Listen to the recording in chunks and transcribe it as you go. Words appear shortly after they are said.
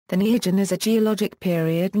The Neogene is a geologic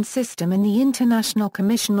period and system in the International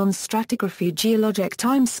Commission on Stratigraphy Geologic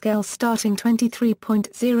Timescale starting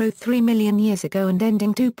 23.03 million years ago and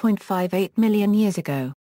ending 2.58 million years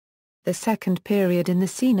ago. The second period in the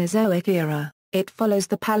Cenozoic Era, it follows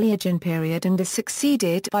the Paleogene Period and is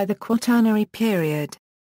succeeded by the Quaternary Period.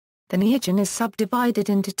 The Neogene is subdivided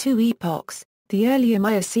into two epochs, the earlier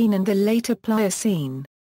Miocene and the later Pliocene.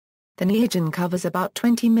 The Neogene covers about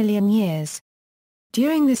 20 million years.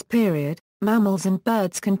 During this period, mammals and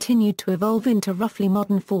birds continued to evolve into roughly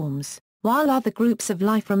modern forms, while other groups of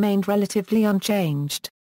life remained relatively unchanged.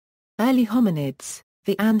 Early hominids,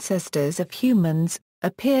 the ancestors of humans,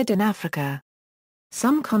 appeared in Africa.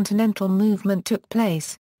 Some continental movement took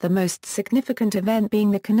place, the most significant event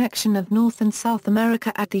being the connection of North and South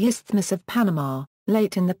America at the Isthmus of Panama,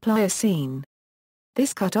 late in the Pliocene.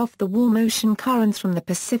 This cut off the warm ocean currents from the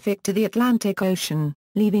Pacific to the Atlantic Ocean,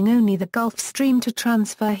 leaving only the Gulf Stream to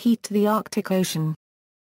transfer heat to the Arctic Ocean.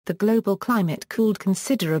 The global climate cooled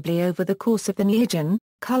considerably over the course of the Neogene,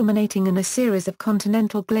 culminating in a series of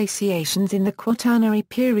continental glaciations in the Quaternary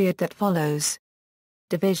Period that follows.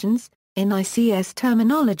 Divisions: in ICS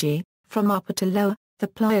terminology, from upper to lower, the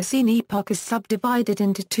Pliocene epoch is subdivided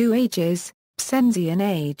into two ages: Ppsenzian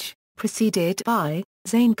age, preceded by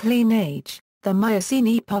ʻniːដ្ឋdʒiːn age. The Miocene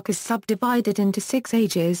epoch is subdivided into six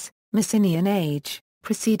ages: Mycenaean age,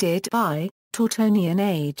 preceded by Tortonian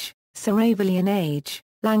age, Saravalian age,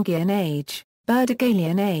 Langian age,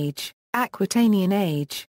 Burdigalian age, Aquitanian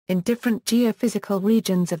age. In different geophysical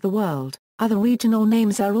regions of the world, other regional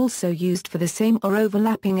names are also used for the same or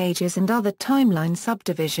overlapping ages and other timeline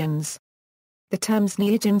subdivisions. The terms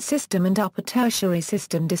Neogene system and Upper Tertiary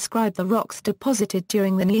system describe the rocks deposited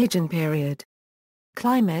during the Neogene period.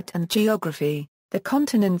 Climate and geography: the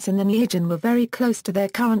continents in the Neogene were very close to their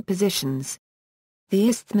current positions. The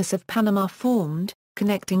Isthmus of Panama formed,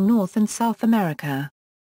 connecting North and South America.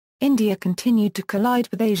 India continued to collide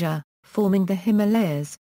with Asia, forming the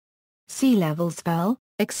Himalayas. Sea levels fell,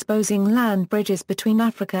 exposing land bridges between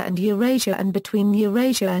Africa and Eurasia and between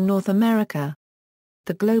Eurasia and North America.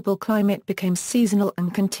 The global climate became seasonal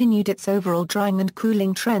and continued its overall drying and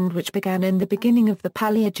cooling trend which began in the beginning of the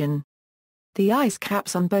Paleogene. The ice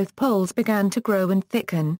caps on both poles began to grow and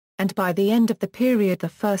thicken, and by the end of the period the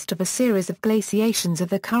first of a series of glaciations of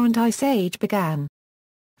the current ice age began.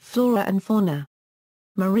 Flora and fauna.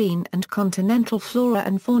 Marine and continental flora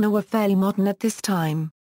and fauna were fairly modern at this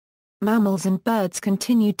time. Mammals and birds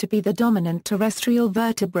continued to be the dominant terrestrial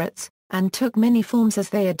vertebrates, and took many forms as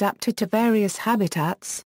they adapted to various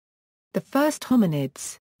habitats. The first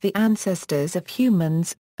hominids, the ancestors of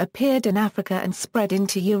humans, appeared in Africa and spread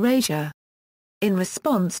into Eurasia. In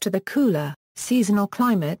response to the cooler, seasonal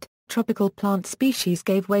climate, tropical plant species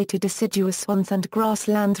gave way to deciduous ones and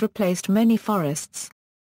grasslands replaced many forests.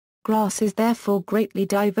 Grass is therefore greatly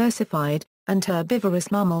diversified, and herbivorous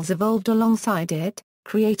mammals evolved alongside it,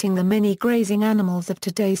 creating the many grazing animals of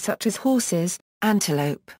today such as horses,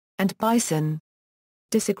 antelope, and bison.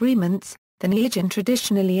 Disagreements: the Neogene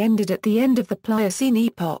traditionally ended at the end of the Pliocene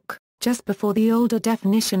epoch, just before the older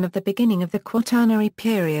definition of the beginning of the Quaternary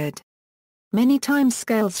Period. Many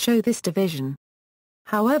timescales show this division.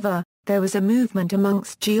 However, there was a movement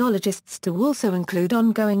amongst geologists to also include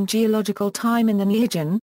ongoing geological time in the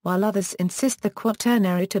Neogene, while others insist the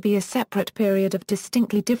Quaternary to be a separate period of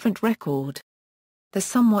distinctly different record. The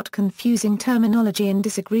somewhat confusing terminology and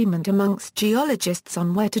disagreement amongst geologists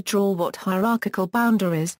on where to draw what hierarchical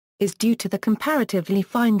boundaries, is due to the comparatively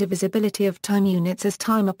fine divisibility of time units as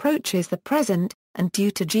time approaches the present, and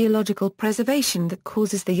due to geological preservation that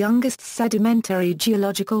causes the youngest sedimentary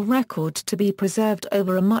geological record to be preserved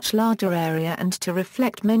over a much larger area and to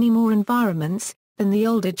reflect many more environments, than the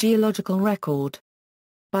older geological record.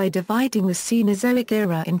 By dividing the Cenozoic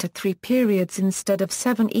Era into 3 periods instead of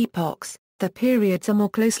 7 epochs, the periods are more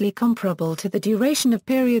closely comparable to the duration of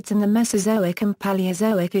periods in the Mesozoic and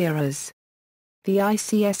Paleozoic eras. The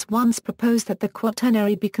ICS once proposed that the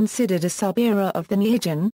Quaternary be considered a sub-era of the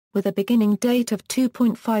Neogene, with a beginning date of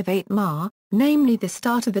 2.58 Ma, namely the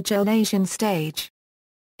start of the Geologian stage.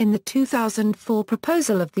 In the 2004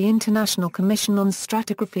 proposal of the International Commission on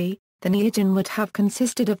Stratigraphy, the Neogene would have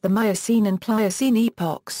consisted of the Miocene and Pliocene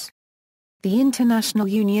epochs. The International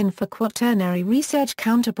Union for Quaternary Research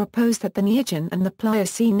counter-proposed that the Neogene and the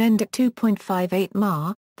Pliocene end at 2.58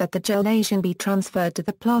 Ma, that the Geologian be transferred to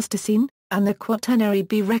the Pleistocene, and the Quaternary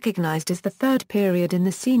be recognized as the third period in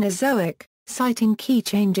the Cenozoic, citing key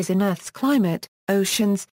changes in Earth's climate,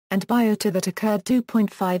 oceans, and biota that occurred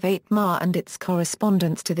 2.58 Ma and its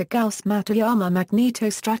correspondence to the Gauss-Matuyama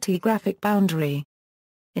magnetostratigraphic boundary.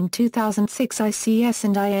 In 2006 ICS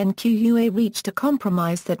and INQUA reached a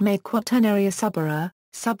compromise that made Quaternary a subera,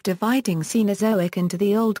 subdividing Cenozoic into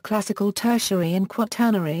the Old Classical Tertiary and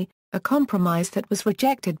Quaternary, a compromise that was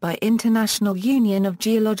rejected by International Union of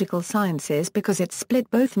Geological Sciences because it split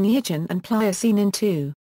both Neogene and Pliocene in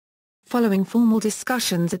two. Following formal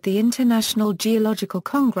discussions at the International Geological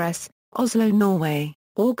Congress, Oslo, Norway,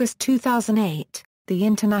 August 2008, the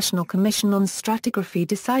International Commission on Stratigraphy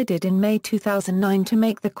decided in May 2009 to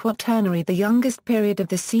make the Quaternary the youngest period of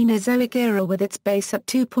the Cenozoic Era with its base at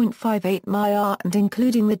 2.58 MIR and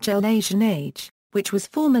including the Gelasian Age, which was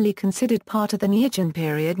formerly considered part of the Neogene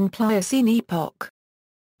period and Pliocene epoch.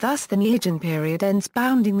 Thus the Neogene period ends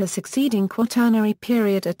bounding the succeeding Quaternary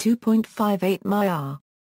period at 2.58 MIR.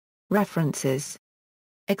 References.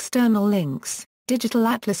 External links: Digital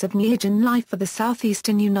Atlas of Neogene Life for the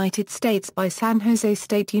Southeastern United States by San Jose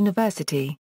State University.